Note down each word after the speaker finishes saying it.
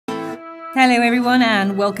Hello everyone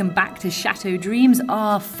and welcome back to Chateau Dreams,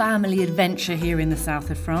 our family adventure here in the south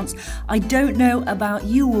of France. I don't know about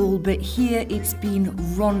you all, but here it's been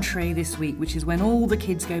rentrée this week, which is when all the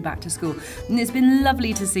kids go back to school. And it's been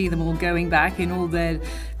lovely to see them all going back in all their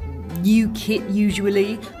new kit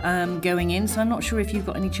usually going in. So I'm not sure if you've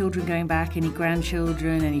got any children going back, any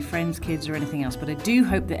grandchildren, any friends' kids or anything else, but I do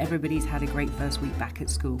hope that everybody's had a great first week back at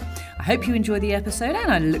school. I hope you enjoy the episode and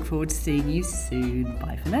I look forward to seeing you soon.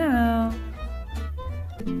 Bye for now.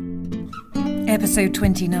 Episode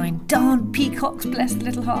 29. Darn peacocks, bless the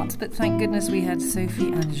little hearts, but thank goodness we had Sophie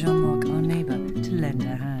and Jean-Marc, our neighbour, to lend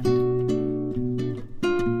a hand.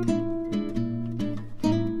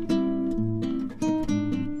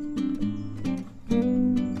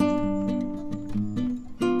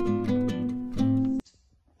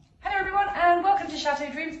 Hello everyone and welcome to Chateau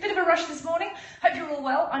Dreams. Bit of a rush this morning. Hope you're all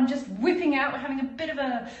well. I'm just whipping out. We're having a bit of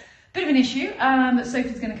an issue.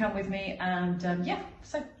 Sophie's going to come with me and yeah,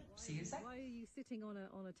 so see you soon. Why are you sitting on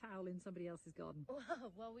a towel in somebody else's garden?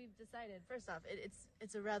 Well, we've decided, first off,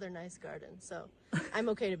 it's a rather nice garden, so I'm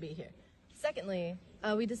okay to be here. Secondly,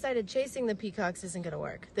 we decided chasing the peacocks isn't going to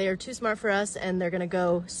work. They are too smart for us and they're going to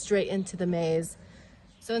go straight into the maze.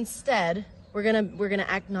 So instead, we're gonna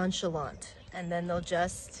act nonchalant and then they'll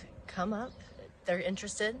just come up. If they're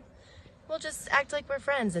interested. We'll just act like we're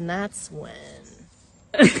friends and that's when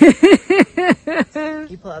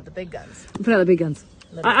you pull out the big guns. Pull out the big guns.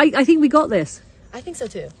 I think we got this. I think so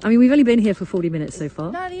too. I mean, we've only been here for 40 minutes so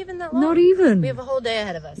far. Not even that long. Not even. We have a whole day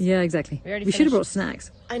ahead of us. Yeah, exactly. We should have brought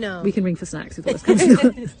snacks. I know. We can ring for snacks with what's coming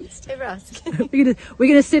on. Stay rust. We're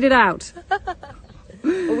gonna sit it out.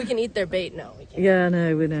 Well, we can eat their bait. No, we can't. Yeah,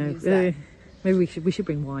 no, we know. Maybe we should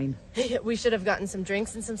bring wine. We should have gotten some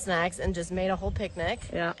drinks and some snacks and just made a whole picnic.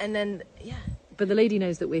 Yeah. And then, yeah. But the lady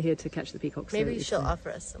knows that we're here to catch the peacocks. Maybe so she'll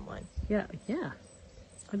offer us some wine. Yeah.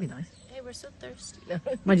 That'd be nice. Hey, we're so thirsty. No.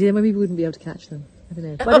 Mind you, then maybe we wouldn't be able to catch them. I don't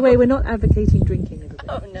know. By the way, we're not advocating drinking.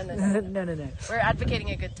 Oh, no. No. We're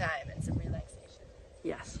advocating a good time and some relaxation.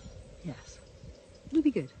 Yes. It'll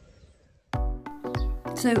be good.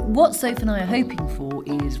 So what Sophie and I are hoping for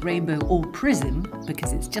is rainbow or prism,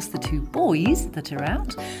 because it's just the two boys that are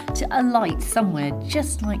out, to alight somewhere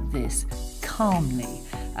just like this, calmly.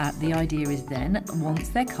 The idea is then, once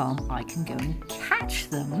they're calm, I can go and catch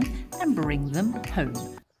them and bring them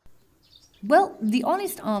home. Well, the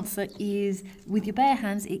honest answer is, with your bare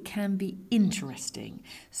hands, it can be interesting.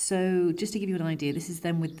 So, just to give you an idea, this is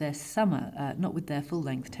them with their summer, not with their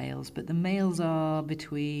full-length tails, but the males are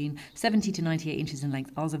between 70 to 98 inches in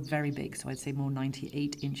length. Ours are very big, so I'd say more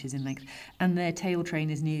 98 inches in length. And their tail train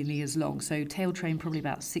is nearly as long. So, tail train probably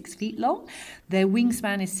about 6 feet long. Their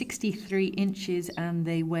wingspan is 63 inches and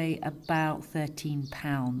they weigh about 13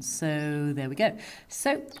 pounds. So, there we go.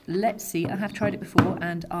 So, let's see. I have tried it before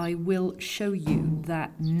and I will show you that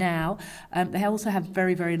now. They also have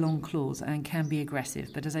very, very long claws and can be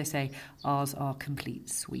aggressive, but as I say, ours are complete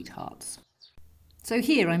sweethearts. So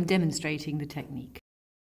here I'm demonstrating the technique.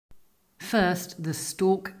 First, the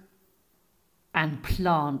stalk and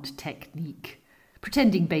plant technique,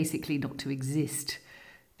 pretending basically not to exist.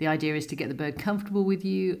 The idea is to get the bird comfortable with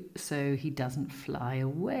you so he doesn't fly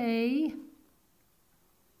away.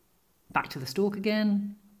 Back to the stalk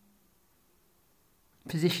again.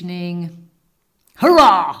 Positioning.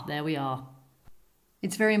 Hurrah! There we are.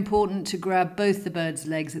 It's very important to grab both the bird's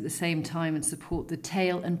legs at the same time and support the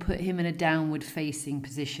tail and put him in a downward facing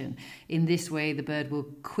position. In this way, the bird will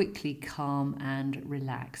quickly calm and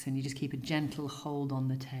relax, and you just keep a gentle hold on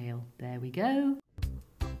the tail. There we go.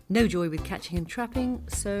 No joy with catching and trapping,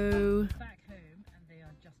 so... Back home, and they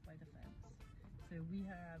are just by the fence. So we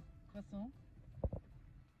have croissant,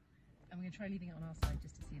 and we're going to try leaving it on our side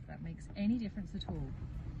just to see if that makes any difference at all.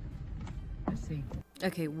 Let's see.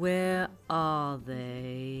 Okay, where are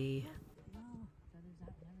they?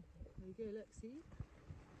 There you go, look, see?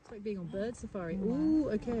 It's like being on bird safari. Ooh,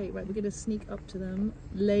 okay, right, we're going to sneak up to them,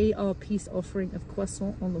 lay our peace offering of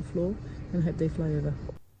croissant on the floor, and hope they fly over.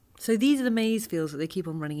 So these are the maize fields that they keep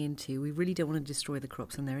on running into. We really don't want to destroy the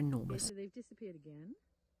crops, and they're enormous. Okay, so they've disappeared again,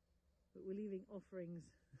 but we're leaving offerings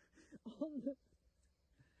on the...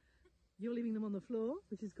 You're leaving them on the floor,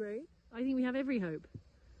 which is great. I think we have every hope.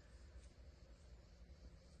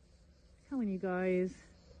 Come on, you guys.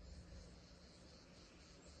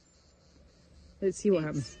 Let's see what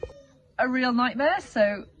happens. A real nightmare.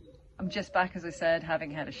 So I'm just back, as I said, having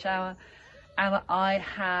had a shower. And I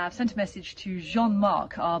have sent a message to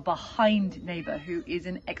Jean-Marc, our behind neighbour, who is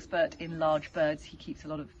an expert in large birds. He keeps a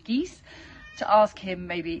lot of geese, to ask him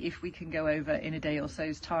maybe if we can go over in a day or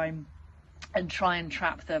so's time and try and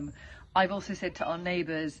trap them. I've also said to our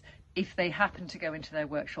neighbours, if they happen to go into their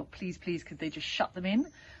workshop, please, could they just shut them in?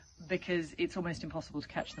 Because it's almost impossible to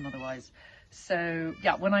catch them otherwise. So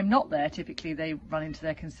yeah, when I'm not there, typically they run into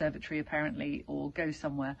their conservatory apparently, or go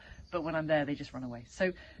somewhere, but when I'm there they just run away.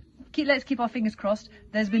 So let's keep our fingers crossed.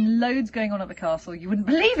 There's been loads going on at the castle, you wouldn't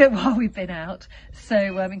believe it, while we've been out,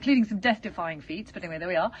 so including some death-defying feats, but anyway, there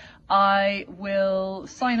we are. I will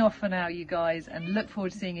sign off for now, you guys, and look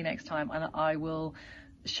forward to seeing you next time, and I will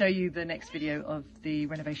show you the next video of the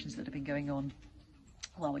renovations that have been going on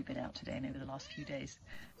while we've been out today and over the last few days.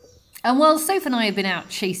 And while Sophie and I have been out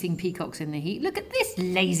chasing peacocks in the heat, look at this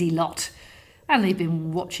lazy lot. And they've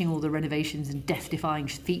been watching all the renovations and death-defying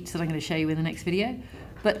feats that I'm going to show you in the next video.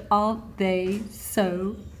 But aren't they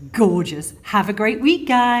so gorgeous? Have a great week,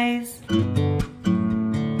 guys.